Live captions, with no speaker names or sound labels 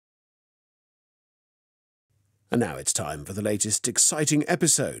And now it's time for the latest exciting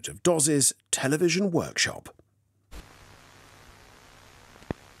episode of Doz's Television Workshop.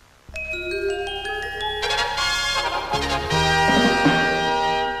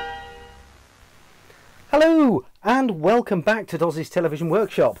 Hello and welcome back to Doz's Television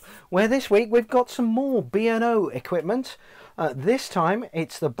Workshop, where this week we've got some more B&O equipment. This time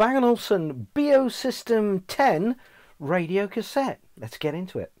it's the Bang & Olufsen Beosystem 10 radio cassette. Let's get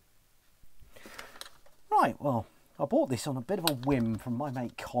into it. Right, well, I bought this on a bit of a whim from my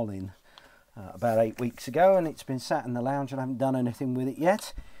mate Colin about 8 weeks ago, and it's been sat in the lounge and I haven't done anything with it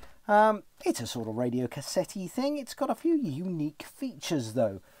yet. It's a sort of radio cassette-y thing. It's got a few unique features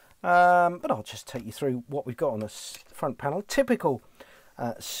though. But I'll just take you through what we've got on the front panel. Typical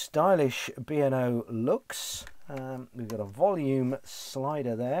stylish B&O looks. We've got a volume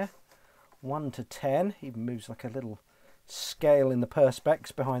slider there, 1 to 10. Even moves like a little scale in the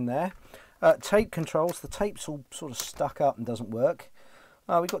perspex behind there. Tape controls. The tape's all sort of stuck up and doesn't work.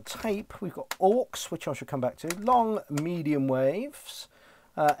 We've got tape. We've got aux, which I shall come back to. Long, medium waves.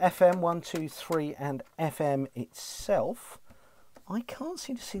 FM 1, 2, 3 and FM itself. I can't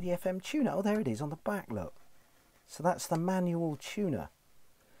seem to see the FM tuner. Oh, there it is on the back, look. So that's the manual tuner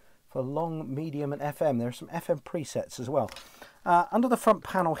for long, medium and FM. There are some FM presets as well. Under the front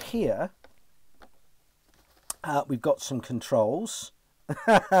panel here, we've got some controls.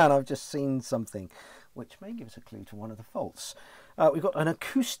 And I've just seen something which may give us a clue to one of the faults. We've got an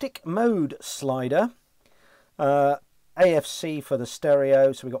acoustic mode slider. AFC for the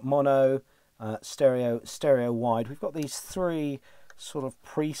stereo. So we've got mono, stereo, stereo wide. We've got these three sort of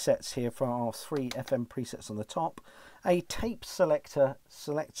presets here for our 3 FM presets on the top. A tape selector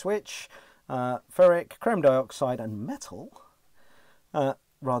select switch, ferric, chrome dioxide and metal.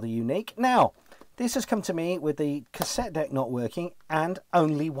 Rather unique. Now, this has come to me with the cassette deck not working and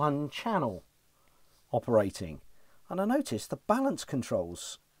only one channel operating. And I noticed the balance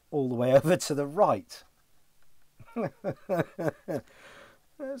controls all the way over to the right.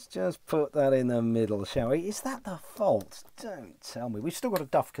 Let's just put that in the middle, shall we? Is that the fault? Don't tell me. We've still got a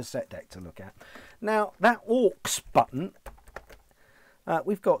Duff cassette deck to look at. Now, that aux button,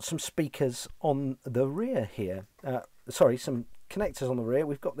 we've got some speakers on the rear here. Sorry, some connectors on the rear.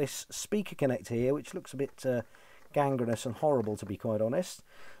 We've got this speaker connector here, which looks a bit gangrenous and horrible, to be quite honest.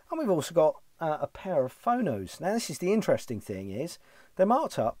 And we've also got a pair of phonos. Now, this is the interesting thing, is they're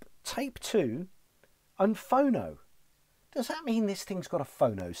marked up tape 2 and phono. Does that mean this thing's got a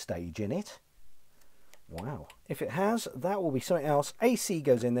phono stage in it? Wow. If it has, that will be something else. AC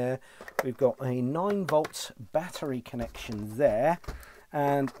goes in there. We've got a 9-volt battery connection there.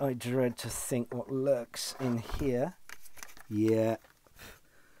 And I dread to think what lurks in here. Yeah.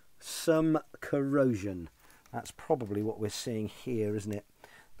 Some corrosion. That's probably what we're seeing here, isn't it?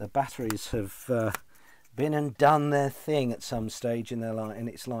 The batteries have been and done their thing at some stage in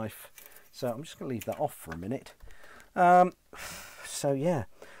its life. So I'm just going to leave that off for a minute. So yeah,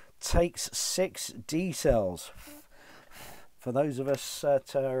 takes 6 D cells for those of us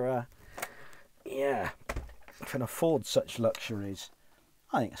that are can afford such luxuries.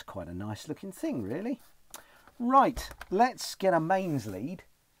 I think it's quite a nice looking thing, really. Right, let's get a mains lead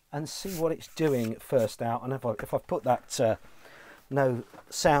and see what it's doing first out. And if I put that no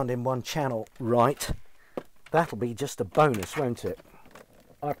sound in one channel right, that'll be just a bonus, won't it?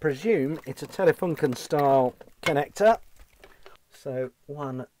 I presume it's a Telefunken style connector. So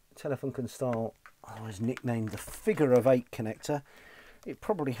one Telefunken style, I was nicknamed the figure of 8 connector. It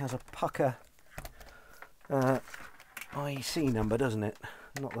probably has a pucker IEC number, doesn't it?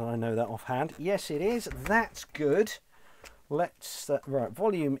 Not that I know that offhand. Yes, it is. That's good. Let's right,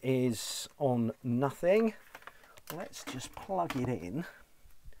 volume is on nothing. Let's just plug it in.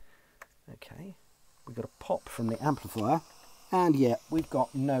 Okay, we've got a pop from the amplifier. And yeah, we've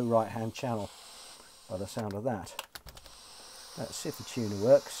got no right-hand channel by the sound of that. Let's see if the tuner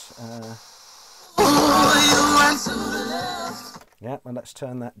works. Yeah, and let's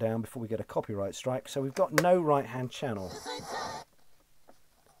turn that down before we get a copyright strike. So we've got no right-hand channel.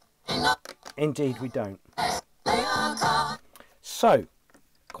 Indeed, we don't. So,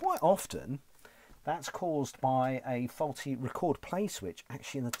 quite often, that's caused by a faulty record play switch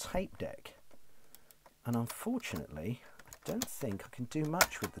actually in the tape deck. And unfortunately, I don't think I can do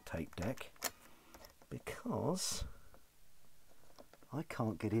much with the tape deck because I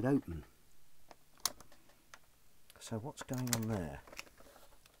can't get it open. So what's going on there?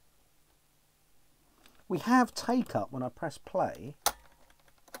 We have take up when I press play,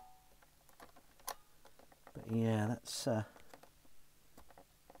 but yeah, that's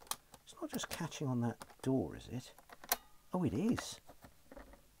it's not just catching on that door, is it? Oh, it is.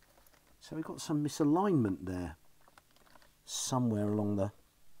 So we've got some misalignment there. somewhere along the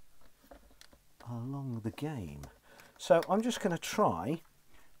game. So I'm just going to try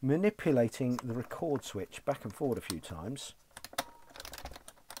manipulating the record switch back and forward a few times.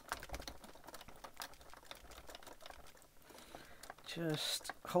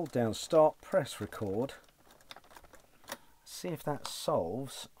 Just hold down start, press record. See if that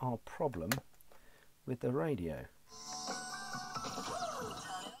solves our problem with the radio.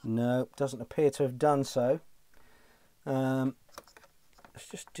 No, doesn't appear to have done so. Let's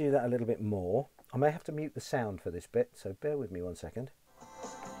just do that a little bit more. I may have to mute the sound for this bit, so bear with me 1 second.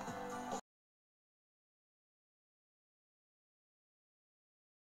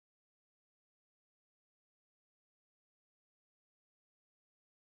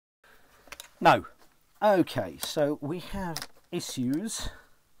 No. Okay, so we have issues.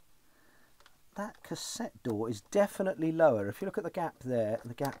 That cassette door is definitely lower. If you look at the gap there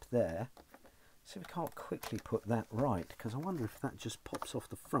and the gap there, see if we can't quickly put that right, because I wonder if that just pops off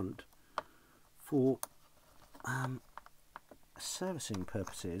the front for servicing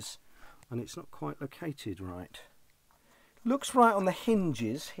purposes and it's not quite located right. Looks right on the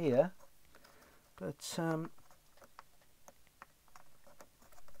hinges here, but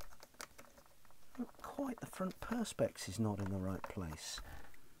not quite. The front perspex is not in the right place.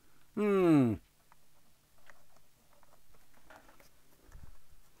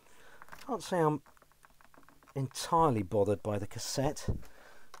 Can't say I'm entirely bothered by the cassette,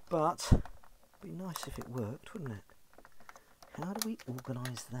 but it'd be nice if it worked, wouldn't it? How do we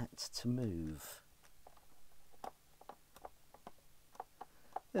organise that to move?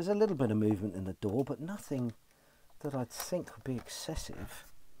 There's a little bit of movement in the door, but nothing that I'd think would be excessive.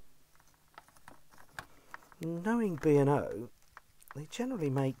 Knowing B&O, they generally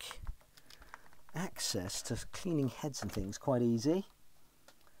make access to cleaning heads and things quite easy.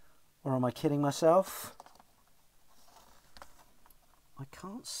 Or am I kidding myself? I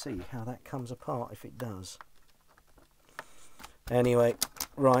can't see how that comes apart if it does. Anyway,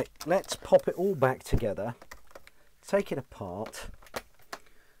 right, let's pop it all back together, take it apart,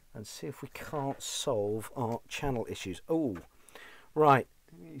 and see if we can't solve our channel issues. Oh, right,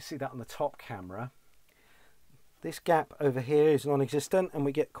 you see that on the top camera. This gap over here is non-existent, and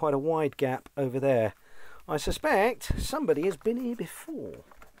we get quite a wide gap over there. I suspect somebody has been here before.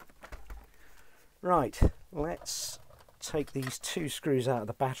 Right, let's take these 2 screws out of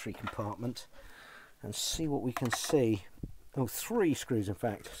the battery compartment and see what we can see. Oh, 3 screws in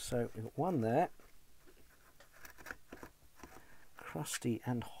fact. So we've got one there, crusty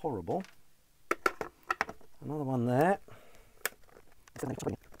and horrible. Another one there.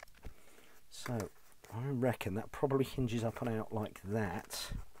 So I reckon that probably hinges up and out like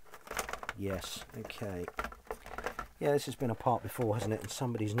that. Yes, okay. Yeah, this has been apart before, hasn't it? And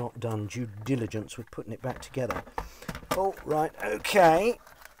somebody's not done due diligence with putting it back together. Oh, right, okay.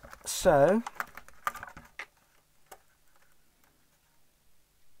 So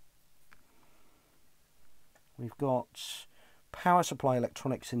we've got power supply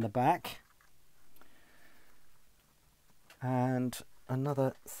electronics in the back. And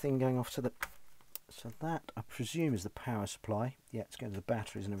another thing going off to the... So that, I presume, is the power supply. Yeah, it's going to the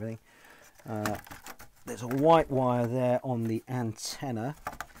batteries and everything. There's a white wire there on the antenna,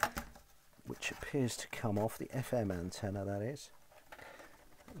 which appears to come off, the FM antenna that is.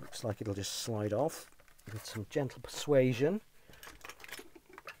 Looks like it'll just slide off with some gentle persuasion.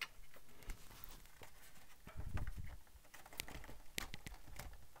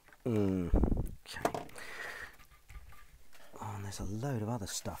 Okay. Oh, and there's a load of other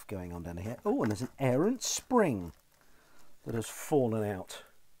stuff going on down here. Oh, and there's an errant spring that has fallen out.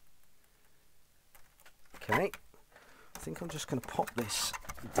 Okay, I think I'm just going to pop this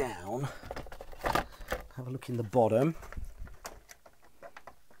down, have a look in the bottom.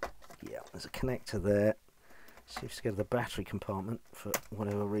 Yeah, there's a connector there. See if it's go to the battery compartment for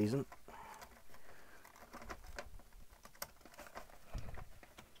whatever reason.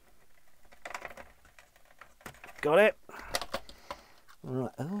 Got it.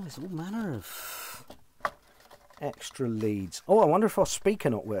 Right. Oh, there's all manner of extra leads. Oh, I wonder if our speaker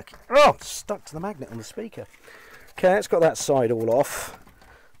not working. Oh, it's stuck to the magnet on the speaker. Okay, it's got that side all off.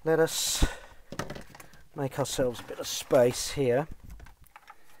 Let us make ourselves a bit of space here.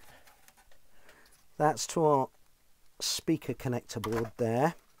 That's to our speaker connector board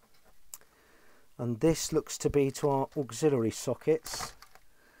there. And this looks to be to our auxiliary sockets.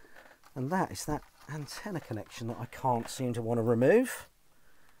 And that is that antenna connection that I can't seem to want to remove.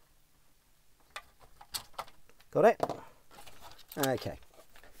 Got it? Okay.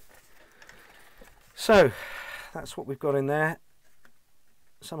 So, that's what we've got in there.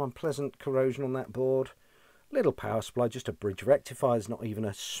 Some unpleasant corrosion on that board. Little power supply, just a bridge rectifier. There's not even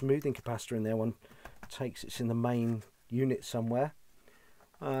a smoothing capacitor in there. One takes it's in the main unit somewhere.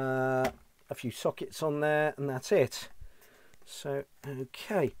 A few sockets on there, and that's it. So,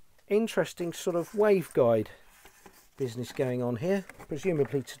 okay, interesting sort of waveguide business going on here,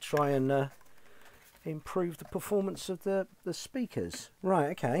 presumably to try and improve the performance of the speakers.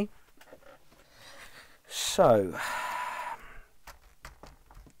 Right, okay. So,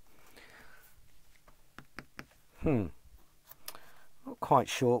 not quite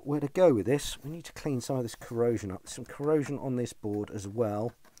sure where to go with this. We need to clean some of this corrosion up. Some corrosion on this board as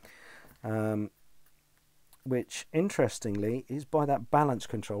well, which interestingly is by that balance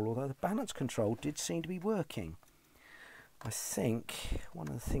control, although the balance control did seem to be working. I think one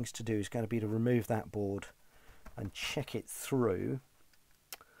of the things to do is going to be to remove that board and check it through.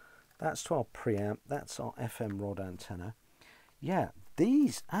 That's to our preamp, that's our FM rod antenna. Yeah,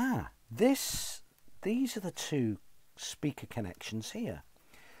 these are the two speaker connections here.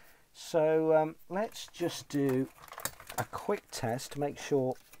 So let's just do a quick test to make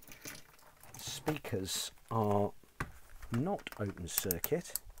sure speakers are not open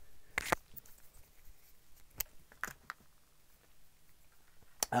circuit.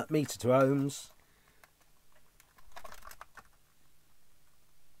 Meter to ohms.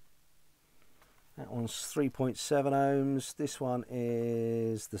 That one's 3.7 ohms. This one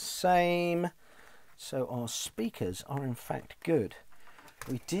is the same. So our speakers are in fact good.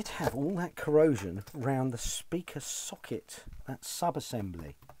 We did have all that corrosion around the speaker socket, that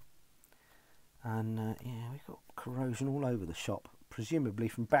sub-assembly. And yeah, we've got corrosion all over the shop, presumably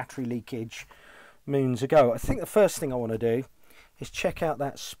from battery leakage moons ago. I think the first thing I want to do is check out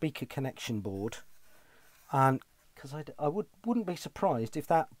that speaker connection board. And because I wouldn't be surprised if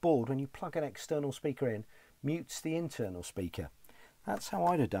that board, when you plug an external speaker in, mutes the internal speaker. That's how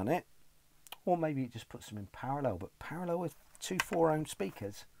I'd have done it. Or maybe it just puts them in parallel, but parallel with two 4-ohm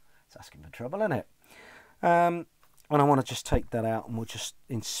speakers, it's asking for trouble, isn't it? And I want to just take that out and we'll just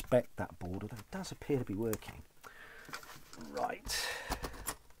inspect that board, although it does appear to be working. Right,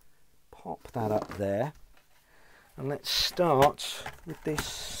 pop that up there, and let's start with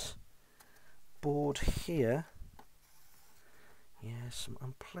this board here. Yeah, some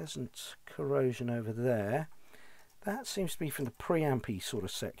unpleasant corrosion over there. That seems to be from the preampy sort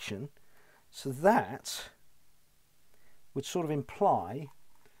of section. So that would sort of imply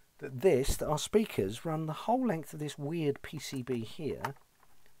that our speakers run the whole length of this weird PCB here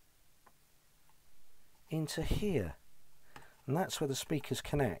into here. And that's where the speakers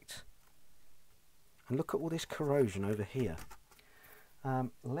connect. And look at all this corrosion over here.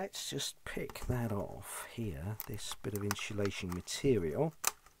 Let's just pick that off here, this bit of insulation material.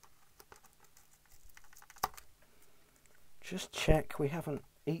 Just check we haven't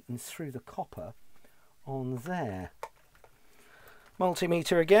eaten through the copper on there.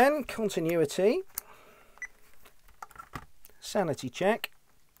 Multimeter again, continuity, sanity check,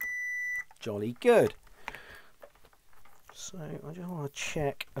 jolly good. So I just want to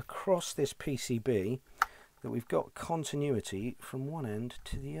check across this PCB that we've got continuity from one end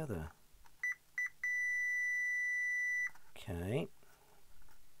to the other. Okay.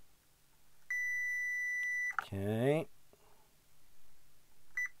 Okay.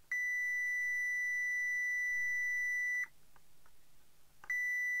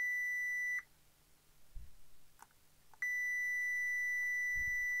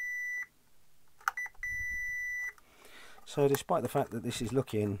 So despite the fact that this is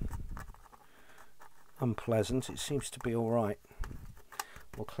looking unpleasant, it seems to be alright.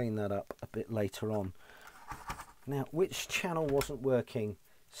 We'll clean that up a bit later on. Now, which channel wasn't working?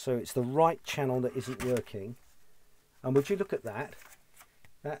 So it's the right channel that isn't working. And would you look at that?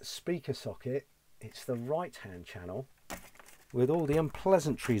 That speaker socket, it's the right hand channel with all the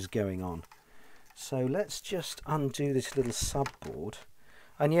unpleasantries going on. So let's just undo this little subboard.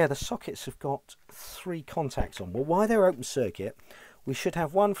 And yeah, the sockets have got 3 contacts on. Well, why they're open circuit, we should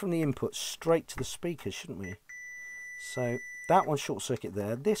have one from the input straight to the speakers, shouldn't we? So that one's short circuit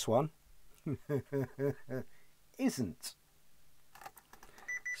there. This one isn't.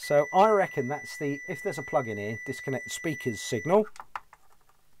 So I reckon that's the, if there's a plug in here, disconnect the speaker's signal.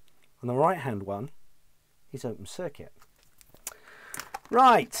 And the right hand one is open circuit.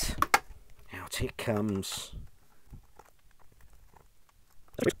 Right, out it comes.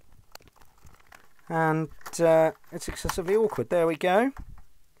 And it's excessively awkward. There we go.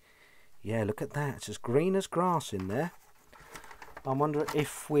 Yeah, look at that. It's as green as grass in there. I wonder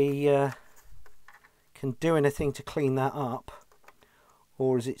if we can do anything to clean that up.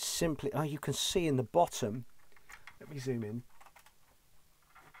 Or is it simply... Oh, you can see in the bottom. Let me zoom in.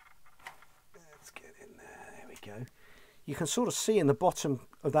 Let's get in there. There you can sort of see in the bottom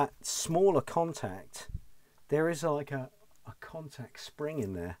of that smaller contact, there is like a contact spring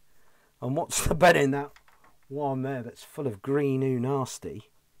in there. And what's the better in that one there that's full of green ooh nasty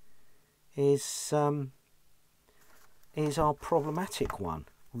is our problematic one.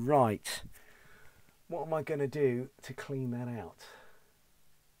 Right. What am I going to do to clean that out?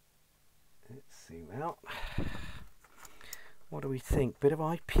 Let's zoom out. What do we think? Bit of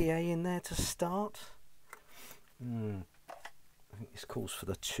IPA in there to start? I think this calls for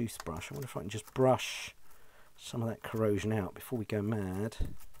the toothbrush. I wonder if I can just brush some of that corrosion out before we go mad.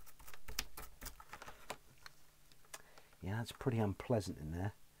 Yeah, that's pretty unpleasant in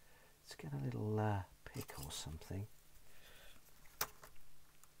there. Let's get a little pick or something.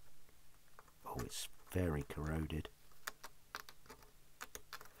 Oh, it's very corroded.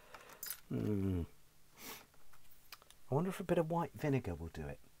 I wonder if a bit of white vinegar will do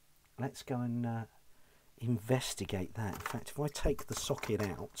it. Let's go and investigate that. In fact, if I take the socket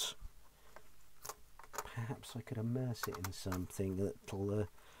out, perhaps I could immerse it in something that'll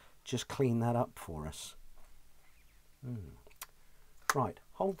just clean that up for us. Right,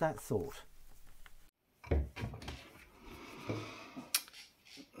 hold that thought.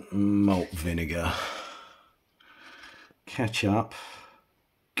 Malt vinegar, ketchup,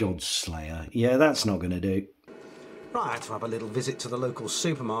 Godslayer. Yeah, that's not going to do. Right, I had to have a little visit to the local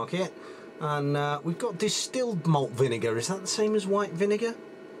supermarket, and we've got distilled malt vinegar. Is that the same as white vinegar?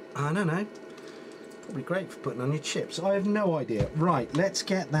 I don't know. Probably great for putting on your chips. I have no idea. Right, let's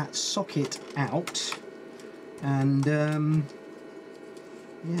get that socket out, and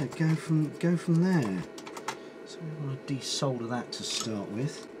yeah, go from there. So we want to desolder that to start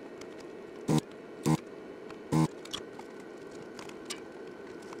with.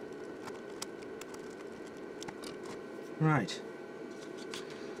 Right,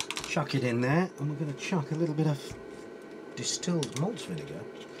 chuck it in there, and we're going to chuck a little bit of distilled malt vinegar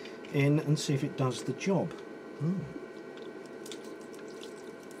in and see if it does the job.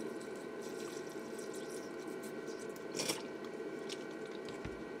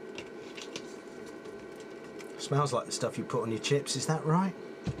 Smells like the stuff you put on your chips, is that right?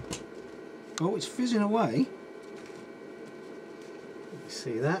 Oh, it's fizzing away. You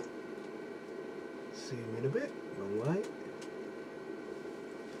see that? See him in a bit. Wrong way.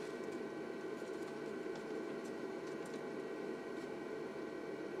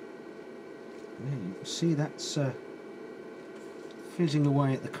 Yeah, you can see that's fizzing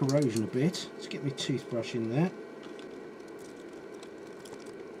away at the corrosion a bit. Let's get my toothbrush in there.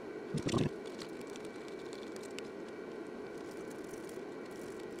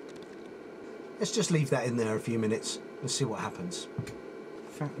 Let's just leave that in there a few minutes and see what happens.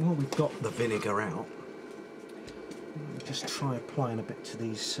 In fact, while we've got the vinegar out, we'll just try applying a bit to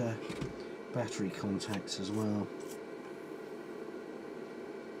these battery contacts as well.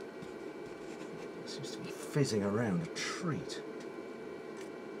 It seems to be fizzing around a treat.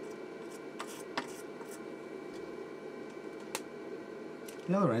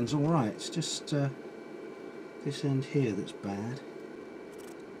 The other end's alright, it's just this end here that's bad.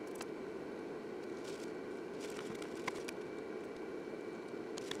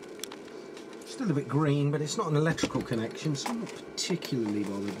 Still a bit green, but it's not an electrical connection, so I'm not particularly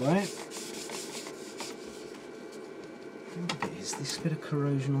bothered by it. Is this bit of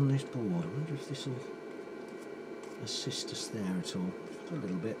corrosion on this board? I wonder if this will assist us there at all. Just a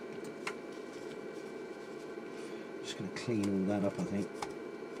little bit. Just going to clean all that up, I think.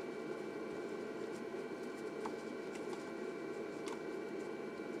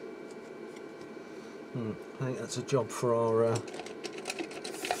 I think that's a job for our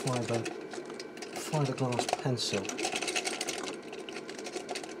fiberglass pencil.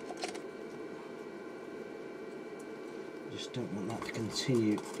 Just don't want that to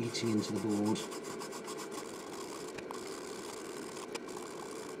continue eating into the board.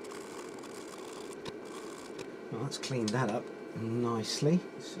 Well, let's clean that up nicely.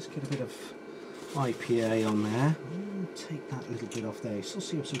 Let's just get a bit of IPA on there. Take that little bit off there. You still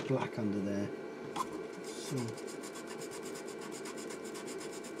see some black under there. So,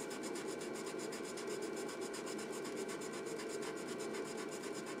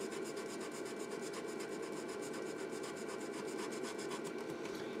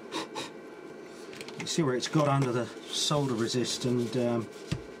 you see where it's got under the solder resist and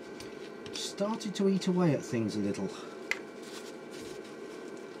started to eat away at things a little.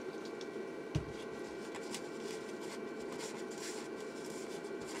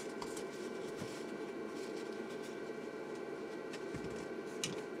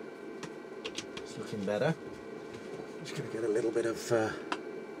 It's looking better. Just going to get a little bit of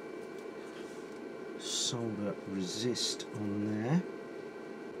solder resist on there.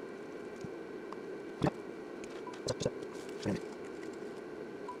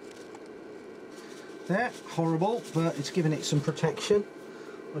 There, horrible, but it's giving it some protection.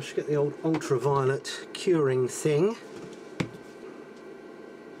 I should get the old ultraviolet curing thing.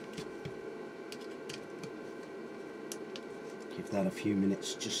 Give that a few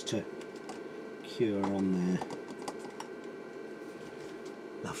minutes just to cure on there.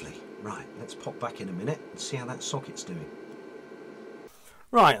 Lovely. Right, let's pop back in a minute and see how that socket's doing.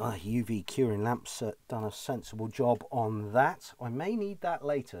 Right, our UV curing lamp's done a sensible job on that. I may need that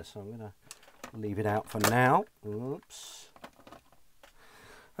later, so I'm going to leave it out for now. Oops.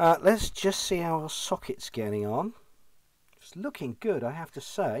 Let's just see how our socket's getting on. It's looking good, I have to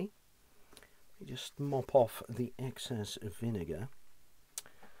say. Let me just mop off the excess vinegar.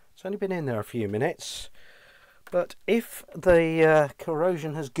 It's only been in there a few minutes, but if the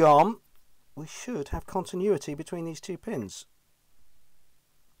corrosion has gone, we should have continuity between these two pins.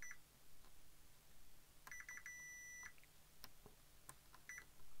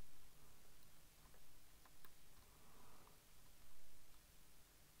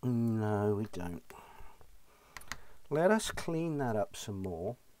 No, we don't. Let us clean that up some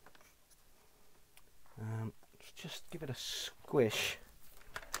more. Just give it a squish.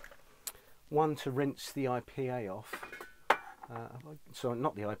 One to rinse the IPA off. Sorry,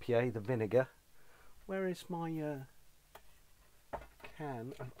 not the IPA, the vinegar. Where is my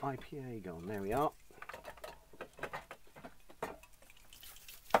can of IPA gone? There we are.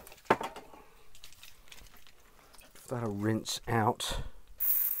 That'll rinse out.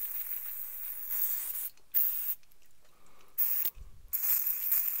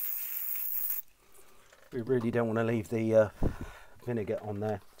 We really don't want to leave the vinegar on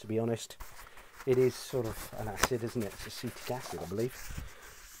there, to be honest. It is sort of an acid, isn't it? It's acetic acid, I believe.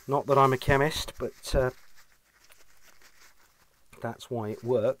 Not that I'm a chemist, but that's why it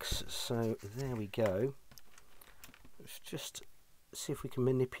works. So there we go. Let's just see if we can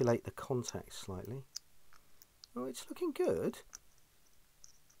manipulate the contact slightly. Oh, it's looking good.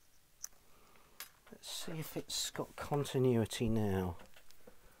 Let's see if it's got continuity now.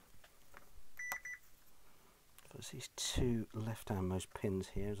 There's these two left-handmost pins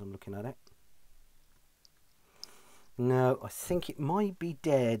here as I'm looking at it. No, I think it might be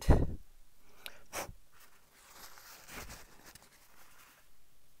dead.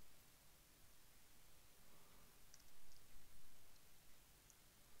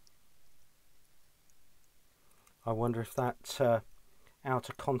 I wonder if that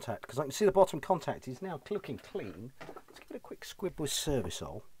outer contact, because I can see the bottom contact is now looking clean. Let's give it a quick squib with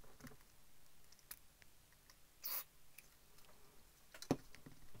Servicol.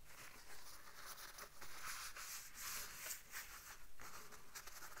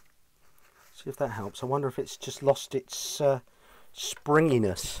 See if that helps. I wonder if it's just lost its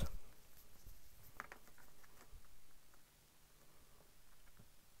springiness.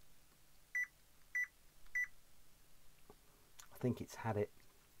 I think it's had it.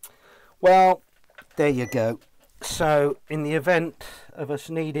 Well, there you go. So in the event of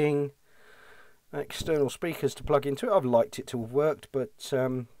us needing external speakers to plug into it, I've liked it to have worked, but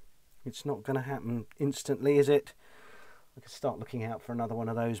it's not going to happen instantly, is it? I could start looking out for another one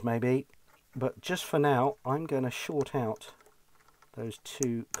of those maybe. But just for now, I'm going to short out those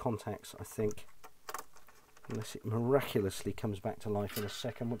two contacts, I think. Unless it miraculously comes back to life in a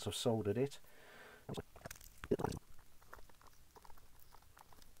second once I've soldered it.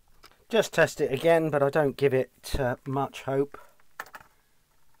 Just test it again, but I don't give it much hope.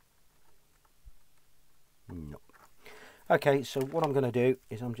 No. Okay, so what I'm going to do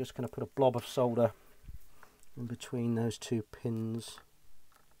is I'm just going to put a blob of solder in between those two pins.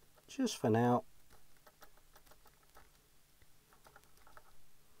 Just for now.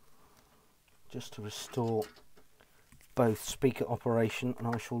 Just to restore both speaker operation, and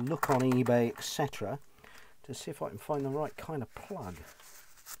I shall look on eBay, etc. to see if I can find the right kind of plug.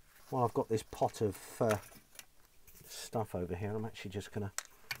 While I've got this pot of stuff over here, I'm actually just going to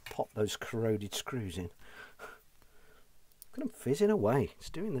pop those corroded screws in. Look at them fizzing away. It's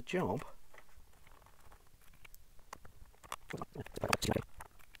doing the job.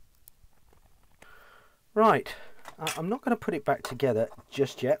 Right, I'm not going to put it back together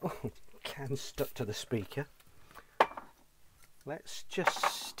just yet. Can stuck to the speaker. Let's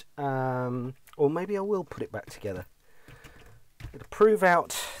just, or maybe I will put it back together. It'll prove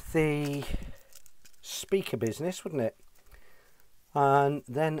out the speaker business, wouldn't it? And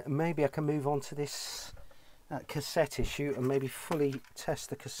then maybe I can move on to this cassette issue and maybe fully test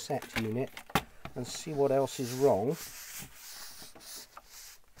the cassette unit and see what else is wrong.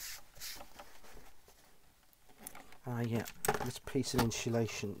 Yeah, this piece of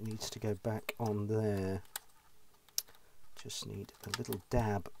insulation needs to go back on there. Just need a little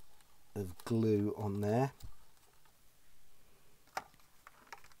dab of glue on there.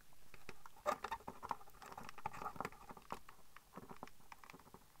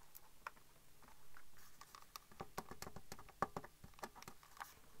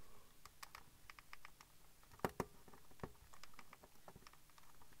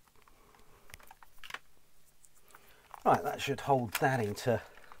 Right, that should hold that into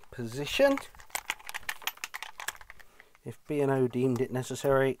position. If B&O deemed it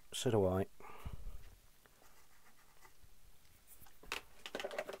necessary, so do I.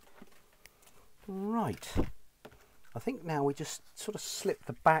 Right, I think now we just sort of slip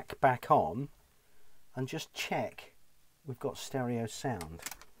the back on and just check we've got stereo sound.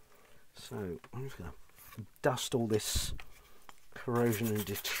 So I'm just going to dust all this corrosion and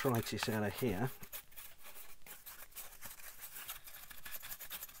detritus out of here.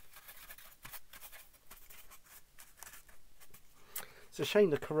 It's a shame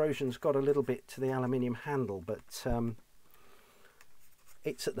the corrosion's got a little bit to the aluminium handle, but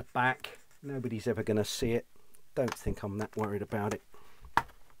it's at the back. Nobody's ever going to see it. Don't think I'm that worried about it.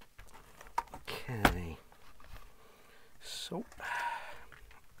 Okay. So.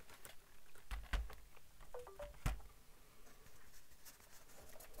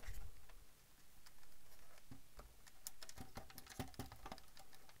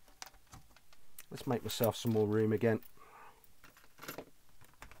 Let's make myself some more room again.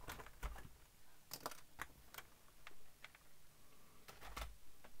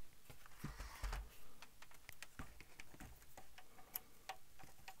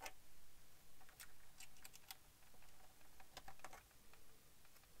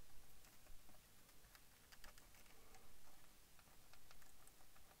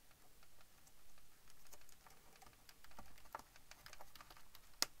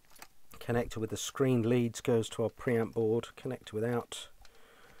 Connector with the screen leads goes to our preamp board. Connector without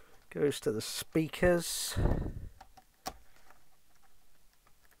goes to the speakers.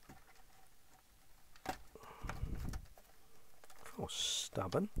 Oh,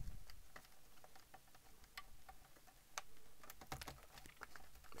 stubborn.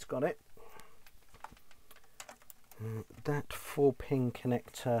 It's got it. That 4-pin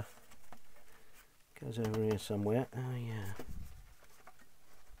connector goes over here somewhere. Oh yeah.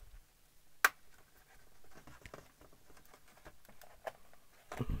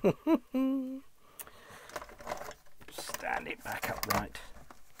 Stand it back upright.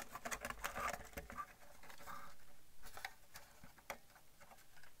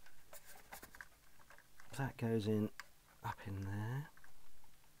 That goes in up in there.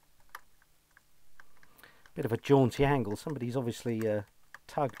 Bit of a jaunty angle. Somebody's obviously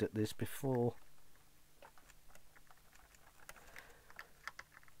tugged at this before.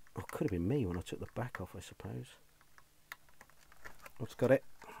 Oh, could have been me when I took the back off, I suppose. It's got it.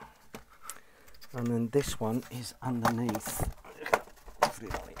 And then this one is underneath. Put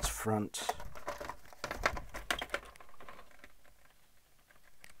it on its front.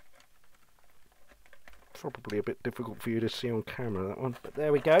 Probably a bit difficult for you to see on camera, that one, but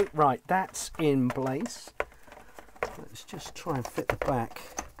there we go. Right, that's in place. Let's just try and fit the back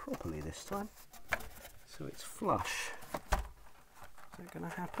properly this time, so it's flush. Is that going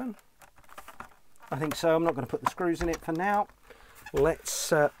to happen? I think so. I'm not going to put the screws in it for now.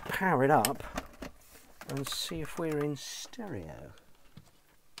 Let's power it up and see if we're in stereo.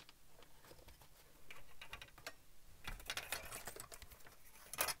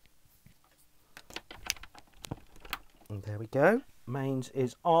 And there we go. Mains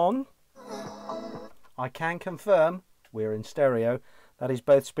is on. I can confirm we're in stereo. That is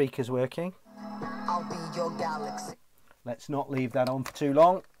both speakers working. I'll be your galaxy. Let's not leave that on for too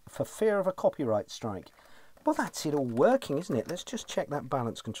long for fear of a copyright strike. Well, that's it all working, isn't it? Let's just check that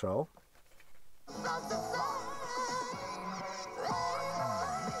balance control.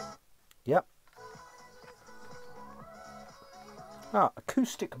 Yep. Ah,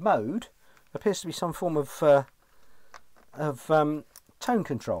 acoustic mode appears to be some form of tone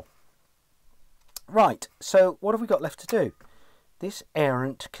control. Right, so what have we got left to do? This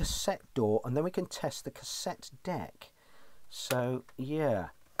errant cassette door, and then we can test the cassette deck. So, yeah.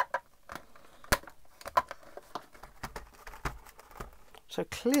 So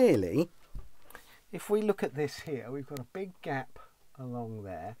clearly, if we look at this here, we've got a big gap along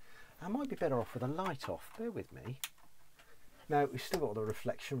there. I might be better off with a light off, bear with me. Now, we've still got the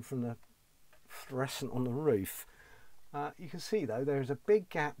reflection from the fluorescent on the roof. You can see though, there is a big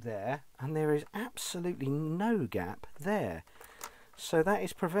gap there, and there is absolutely no gap there. So that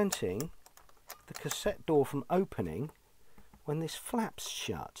is preventing the cassette door from opening when this flap's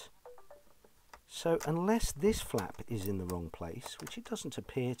shut. So unless this flap is in the wrong place, which it doesn't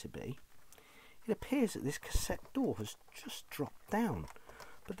appear to be, it appears that this cassette door has just dropped down.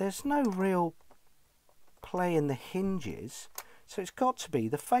 But there's no real play in the hinges, so it's got to be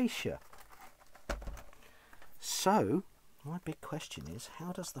the fascia. So my big question is,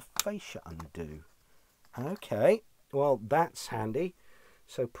 how does the fascia undo? Okay, well that's handy.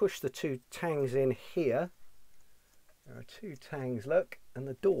 So push the two tangs in here. There are two tangs, look, and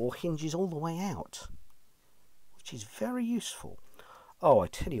the door hinges all the way out, which is very useful. Oh, I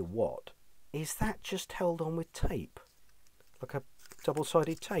tell you what, is that just held on with tape? Like a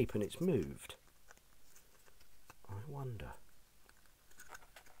double-sided tape, and it's moved? I wonder.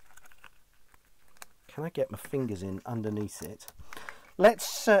 Can I get my fingers in underneath it?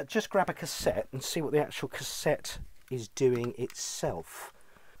 Let's just grab a cassette and see what the actual cassette is doing itself.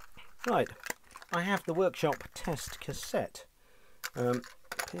 Right, I have the workshop test cassette.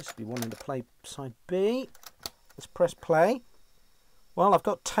 Appears to be wanting to play side B. Let's press play. Well, I've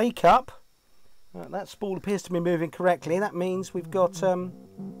got take up. That spool appears to be moving correctly. That means we've got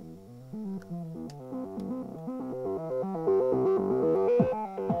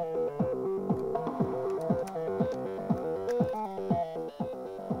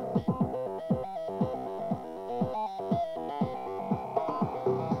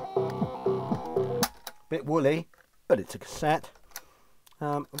bit woolly, but it's a cassette.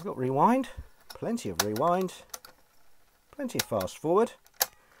 We've got rewind, plenty of rewind, plenty of fast forward.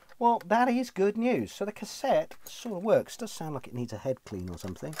 Well, that is good news. So the cassette sort of works. Does sound like it needs a head clean or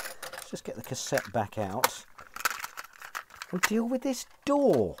something. Let's just get the cassette back out and deal with this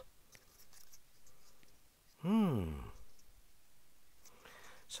door.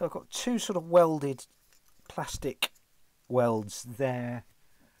 So I've got two sort of welded plastic welds there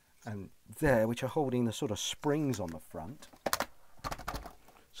and there, which are holding the sort of springs on the front.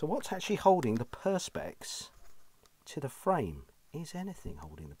 So what's actually holding the perspex to the frame? Is anything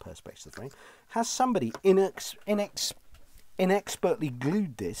holding the perspex to the frame? Has somebody inexpertly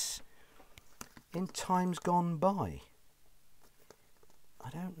glued this in times gone by? I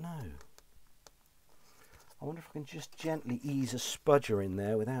don't know. I wonder if I can just gently ease a spudger in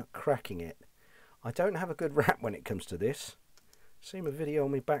there without cracking it. I don't have a good rap when it comes to this. See my video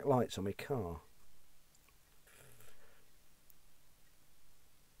on my backlights on my car.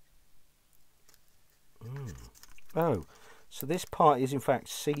 Oh, so this part is in fact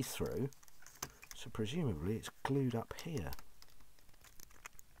see-through, so presumably it's glued up here.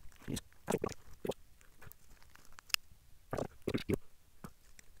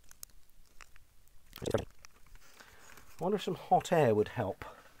 I wonder if some hot air would help.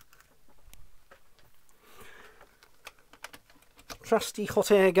 Trusty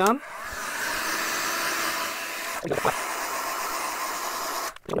hot air gun.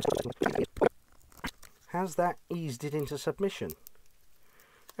 Has that eased it into submission?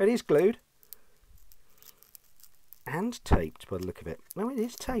 It is glued and taped by the look of it. No, it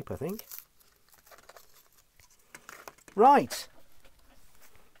is tape, I think. Right.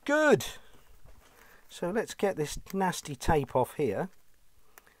 Good. So let's get this nasty tape off here.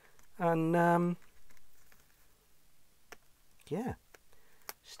 And yeah,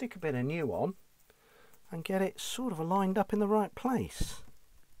 stick a bit of new on and get it sort of lined up in the right place.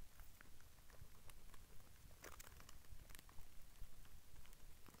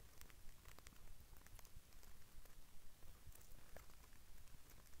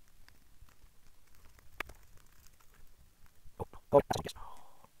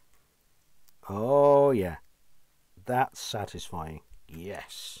 Oh yeah, that's satisfying.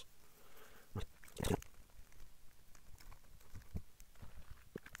 Yes.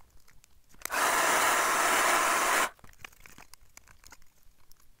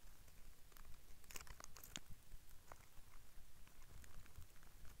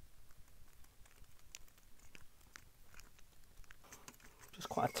 Just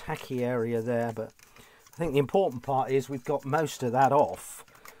quite a tacky area there, but I think the important part is we've got most of that off,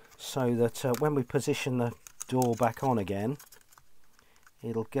 so that when we position the door back on again,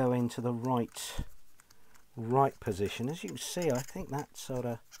 it'll go into the right position. As you can see, I think that sort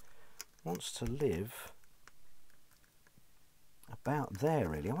of wants to live about there,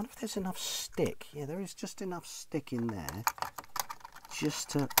 really. I wonder if there's enough stick. Yeah, there is just enough stick in there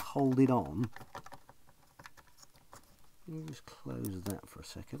just to hold it on. Let me just close that for a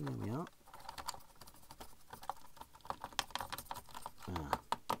second. There we are.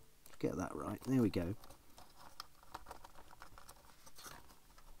 Get that right. There we go.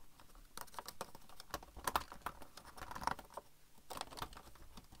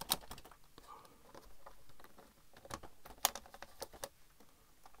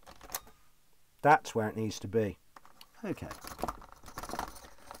 That's where it needs to be. Okay.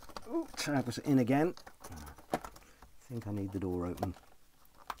 Ooh, tag was in again. I think I need the door open.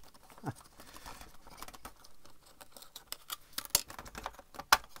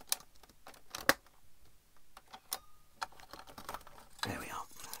 There we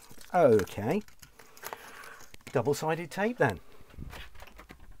are. Okay. Double-sided tape then.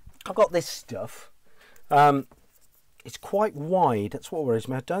 I've got this stuff. It's quite wide. That's what worries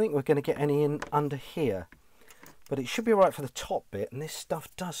me. I don't think we're going to get any in under here. But it should be all right for the top bit, and this stuff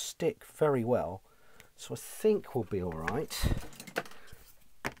does stick very well. So I think we'll be all right.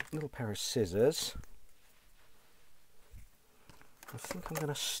 Little pair of scissors. I think I'm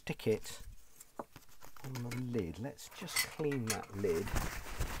going to stick it on the lid. Let's just clean that lid.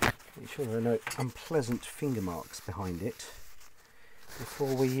 Make sure there are no unpleasant finger marks behind it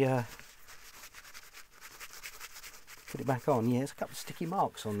before we put it back on. Yeah, there's a couple of sticky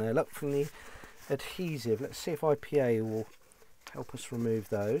marks on there. Look, from the adhesive. Let's see if IPA will help us remove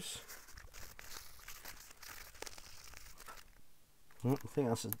those. I think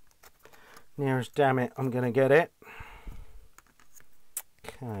that's as near as damn it I'm going to get it.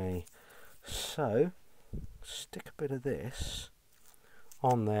 Okay, so stick a bit of this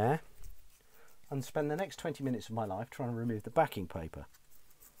on there and spend the next 20 minutes of my life trying to remove the backing paper.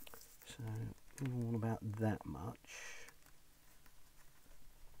 So all about that much.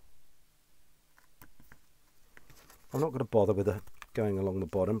 I'm not going to bother with going along the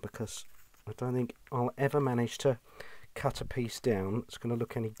bottom because I don't think I'll ever manage to cut a piece down that's going to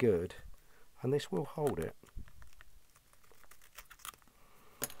look any good, and this will hold it.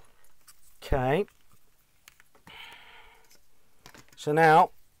 Okay, so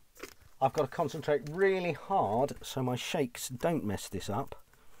now I've got to concentrate really hard so my shakes don't mess this up.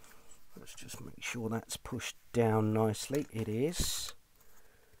 Let's just make sure that's pushed down nicely. It is.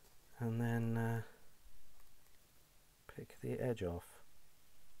 And then pick the edge off.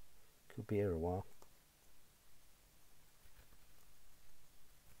 Could be here a while.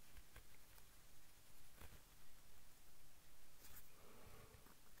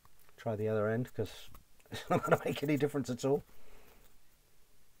 Try the other end because it's not going to make any difference at all.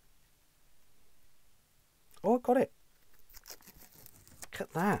 Oh, I got it. Look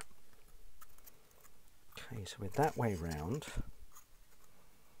at that. Okay, so with that way round,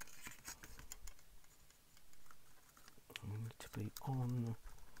 I need to be on.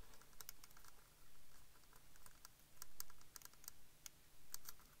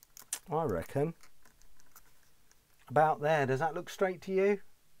 I reckon about there. Does that look straight to you?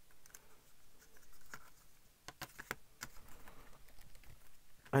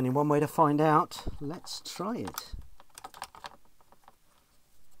 Only one way to find out. Let's try it.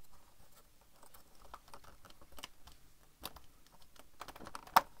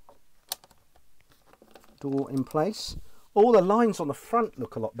 Door in place. All the lines on the front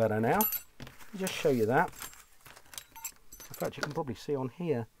look a lot better now. I'll just show you that. In fact, you can probably see on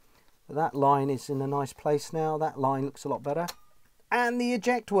here that that line is in a nice place now. That line looks a lot better. And the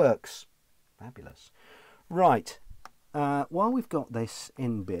eject works. Fabulous. Right. While we've got this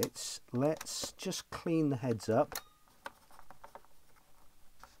in bits, let's just clean the heads up.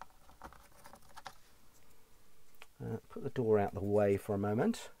 Put the door out the way for a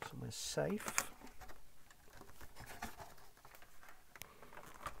moment, somewhere safe.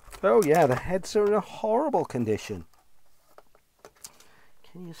 Oh yeah, the heads are in a horrible condition.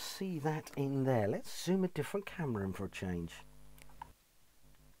 Can you see that in there? Let's zoom a different camera in for a change.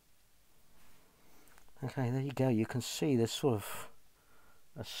 Okay, there you go. You can see there's sort of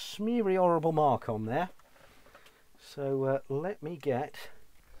a smeary, horrible mark on there. So let me get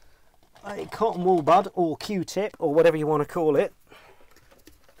a cotton wool bud or Q-tip or whatever you want to call it.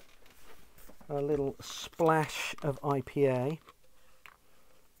 A little splash of IPA.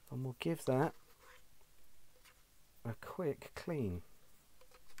 And we'll give that a quick clean.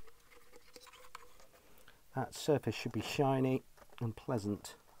 That surface should be shiny and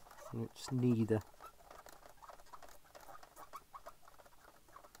pleasant. And it's neither.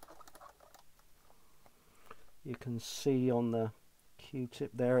 You can see on the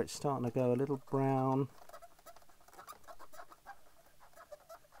Q-tip there it's starting to go a little brown.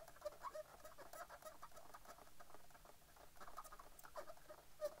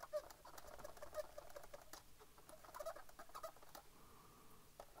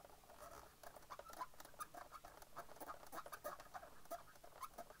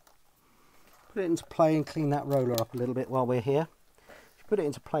 Put it into play and clean that roller up a little bit while we're here. If you put it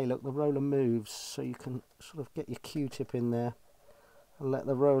into play, look, the roller moves, so you can sort of get your Q-tip in there and let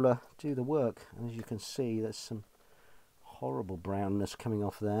the roller do the work. And as you can see, there's some horrible brownness coming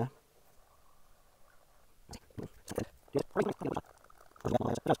off there.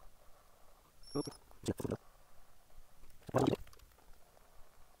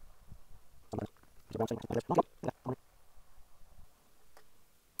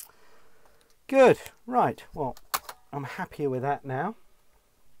 Good, right, well, I'm happier with that now.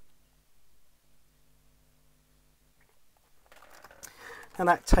 And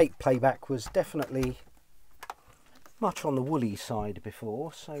that tape playback was definitely much on the woolly side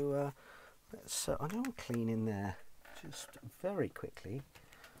before, so let's, I know I'm clean in there, just very quickly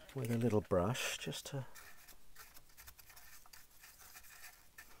with a little brush, just to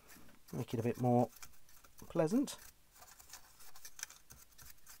make it a bit more pleasant.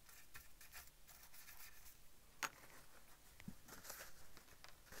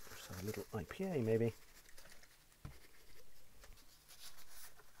 So a little IPA maybe.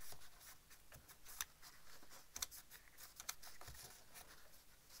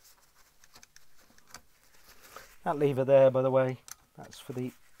 That lever there, by the way, that's for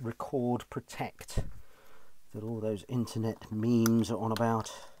the record protect that all those internet memes are on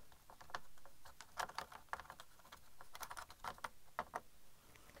about.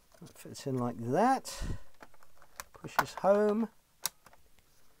 That fits in like that, pushes home,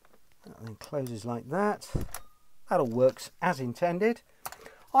 and then closes like that. That all works as intended.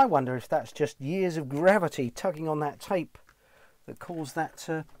 I wonder if that's just years of gravity tugging on that tape that caused that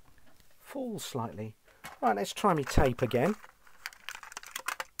to fall slightly. Right, let's try my tape again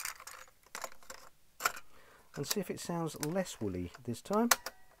and see if it sounds less woolly this time.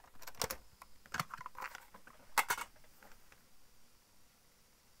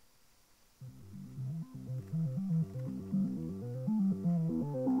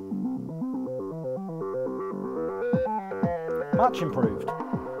 Much improved.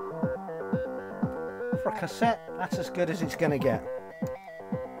 For a cassette, that's as good as it's going to get.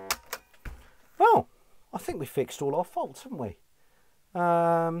 Well, I think we fixed all our faults, haven't we?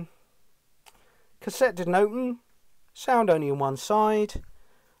 Cassette didn't open, sound only on one side.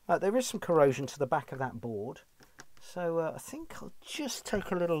 There is some corrosion to the back of that board, so I think I'll just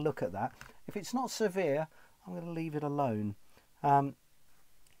take a little look at that. If it's not severe, I'm going to leave it alone.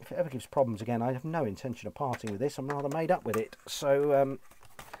 If it ever gives problems again, I have no intention of parting with this. I'm rather made up with it. So,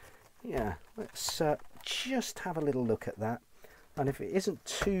 yeah, let's just have a little look at that. And if it isn't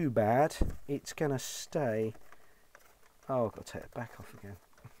too bad, it's going to stay. Oh, I've got to take it back off again.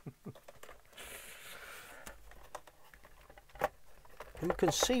 And you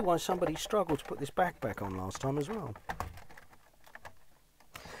can see why somebody struggled to put this back on last time as well.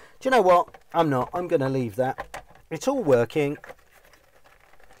 Do you know what? I'm not. I'm going to leave that. It's all working.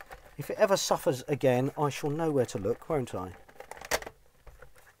 If it ever suffers again, I shall know where to look, won't I?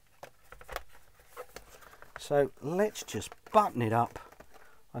 So let's just button it up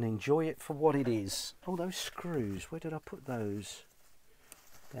and enjoy it for what it is. Oh, those screws, where did I put those?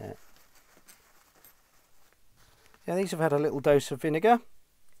 There. Yeah, these have had a little dose of vinegar.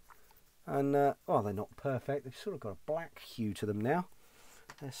 And, oh, they're not perfect. They've sort of got a black hue to them now.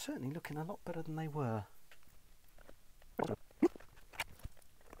 They're certainly looking a lot better than they were.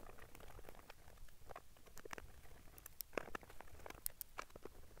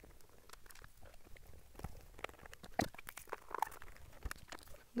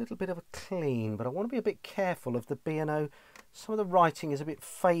 Little bit of a clean, but I want to be a bit careful of the B&O. Some of the writing is a bit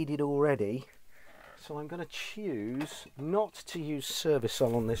faded already, so I'm going to choose not to use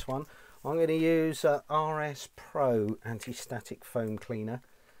Servicol on this one. I'm going to use RS Pro anti-static foam cleaner.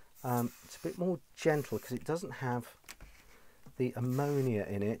 It's a bit more gentle because it doesn't have the ammonia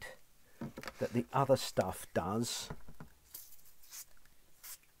in it that the other stuff does.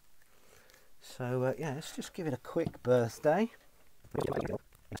 So yeah, let's just give it a quick birthday.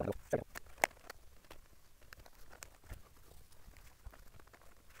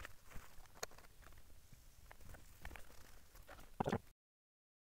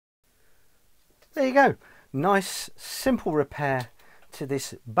 There you go. Nice, simple repair to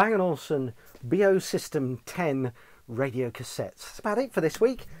this Bang & Olufsen Beosystem 10 radio cassettes. That's about it for this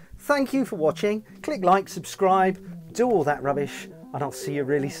week. Thank you for watching. Click like, subscribe, do all that rubbish, and I'll see you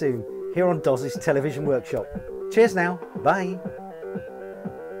really soon here on Doz's Television Workshop. Cheers now. Bye.